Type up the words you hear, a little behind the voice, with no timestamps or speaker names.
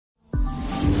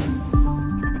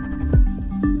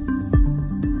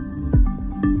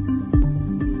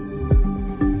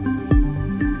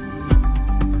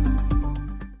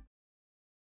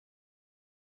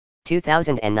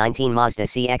2019 Mazda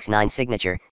CX-9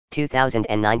 Signature,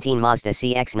 2019 Mazda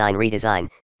CX-9 Redesign,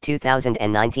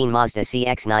 2019 Mazda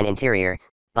CX-9 Interior.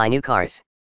 Buy new cars.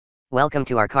 Welcome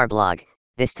to our car blog.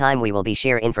 This time we will be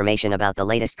share information about the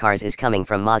latest cars is coming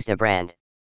from Mazda brand.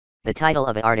 The title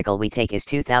of the article we take is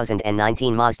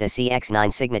 2019 Mazda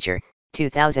CX-9 Signature,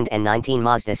 2019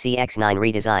 Mazda CX-9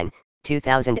 Redesign,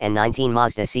 2019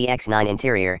 Mazda CX-9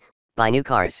 Interior. Buy new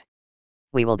cars.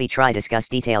 We will be try discuss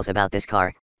details about this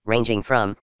car, ranging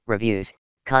from reviews,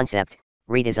 concept,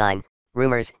 redesign,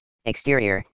 rumors,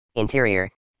 exterior, interior,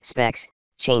 specs,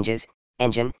 changes,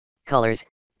 engine, colors,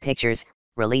 pictures,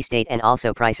 release date and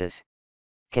also prices.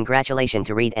 Congratulations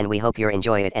to read and we hope you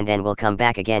enjoy it and then we'll come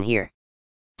back again here.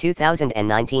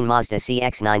 2019 Mazda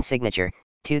CX-9 Signature,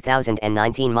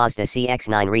 2019 Mazda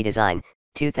CX-9 Redesign,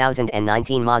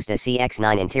 2019 Mazda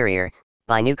CX-9 Interior.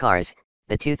 Buy new cars.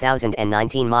 The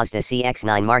 2019 Mazda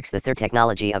CX-9 marks the third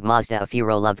technology of Mazda, a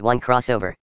few loved one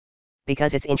crossover.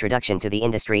 Because its introduction to the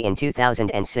industry in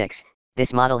 2006,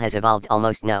 this model has evolved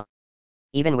almost no.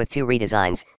 Even with two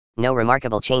redesigns, no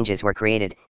remarkable changes were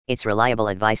created. Its reliable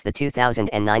advice the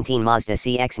 2019 Mazda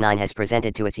CX-9 has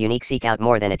presented to its unique seek out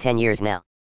more than 10 years now.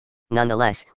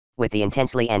 Nonetheless, with the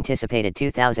intensely anticipated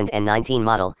 2019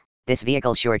 model, this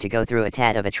vehicle sure to go through a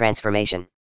tad of a transformation.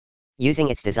 Using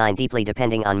its design deeply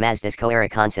depending on Mazda's co-era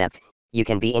concept, you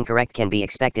can be incorrect can be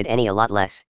expected any a lot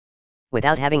less.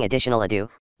 Without having additional ado,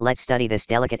 let's study this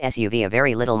delicate SUV a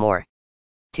very little more.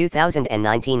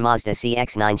 2019 Mazda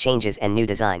CX-9 changes and new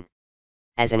design.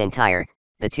 As an entire,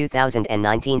 the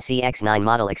 2019 CX-9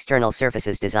 model external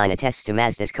surfaces design attests to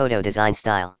Mazda's Kodo design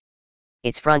style.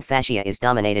 Its front fascia is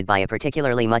dominated by a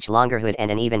particularly much longer hood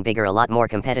and an even bigger a lot more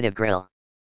competitive grille.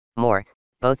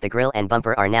 Both the grille and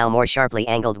bumper are now more sharply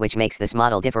angled, which makes this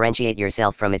model differentiate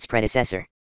yourself from its predecessor.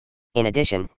 In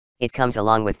addition, it comes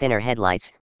along with thinner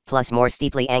headlights, plus more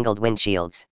steeply angled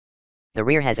windshields. The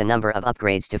rear has a number of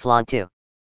upgrades to flaunt too.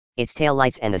 Its tail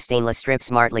lights and the stainless strip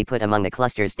smartly put among the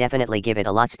clusters definitely give it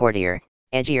a lot sportier,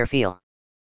 edgier feel.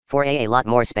 For a lot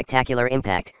more spectacular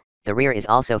impact, the rear is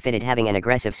also fitted having an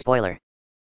aggressive spoiler.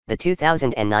 The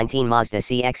 2019 Mazda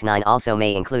CX-9 also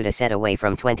may include a set away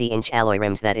from 20-inch alloy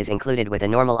rims that is included with a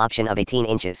normal option of 18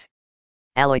 inches.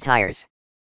 Alloy tires.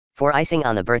 For icing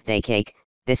on the birthday cake,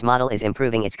 this model is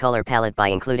improving its color palette by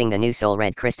including the new Soul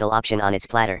Red Crystal option on its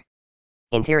platter.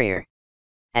 Interior.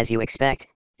 As you expect,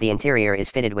 the interior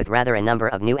is fitted with rather a number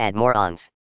of new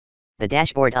add-more-ons. The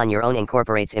dashboard on your own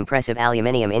incorporates impressive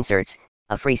aluminium inserts,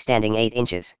 a freestanding 8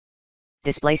 inches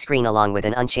display screen along with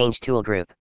an unchanged tool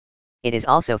group. It is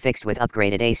also fixed with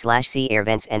upgraded A/C air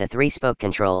vents and a 3-spoke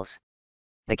controls.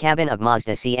 The cabin of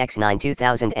Mazda CX-9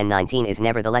 2019 is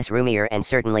nevertheless roomier and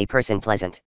certainly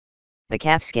person-pleasant. The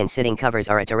calfskin sitting covers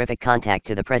are a terrific contact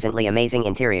to the presently amazing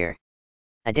interior.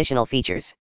 Additional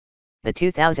features. The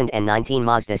 2019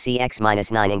 Mazda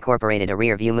CX-9 incorporated a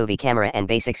rear-view movie camera and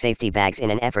basic safety bags in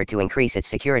an effort to increase its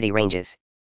security ranges.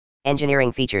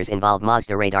 Engineering features involve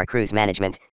Mazda radar cruise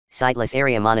management, sightless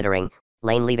area monitoring,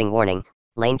 lane leaving warning,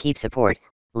 lane keep support,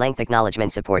 length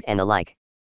acknowledgement support and the like.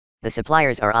 The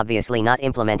suppliers are obviously not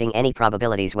implementing any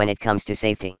probabilities when it comes to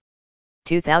safety.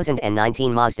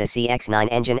 2019 Mazda CX-9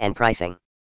 engine and pricing.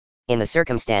 In the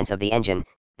circumstance of the engine,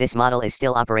 this model is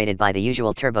still operated by the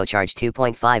usual turbocharged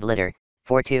 2.5-liter,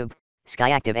 4-tube,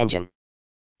 Skyactiv engine.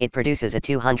 It produces a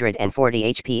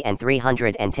 240 HP and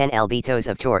 310 lb-tos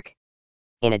of torque.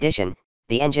 In addition,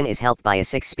 the engine is helped by a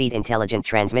 6-speed intelligent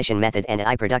transmission method and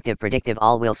predictive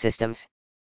all-wheel systems.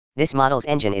 This model's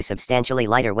engine is substantially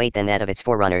lighter weight than that of its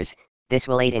forerunners. This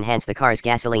will enhance the car's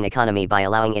gasoline economy by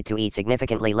allowing it to eat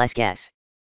significantly less gas.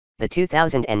 The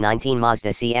 2019 Mazda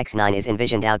CX-9 is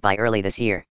envisioned out by early this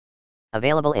year.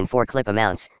 Available in 4 clip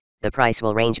amounts, the price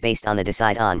will range based on the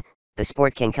decide on. The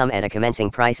Sport can come at a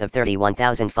commencing price of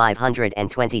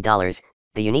 $31,520,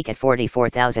 the Unique at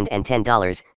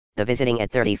 $44,010, the Visiting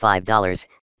at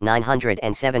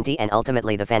 $35,970 and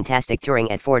ultimately the Fantastic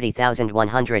Touring at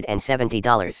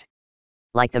 $40,170.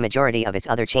 Like the majority of its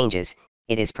other changes,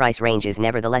 its price range is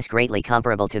nevertheless greatly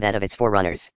comparable to that of its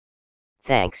forerunners.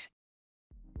 Thanks.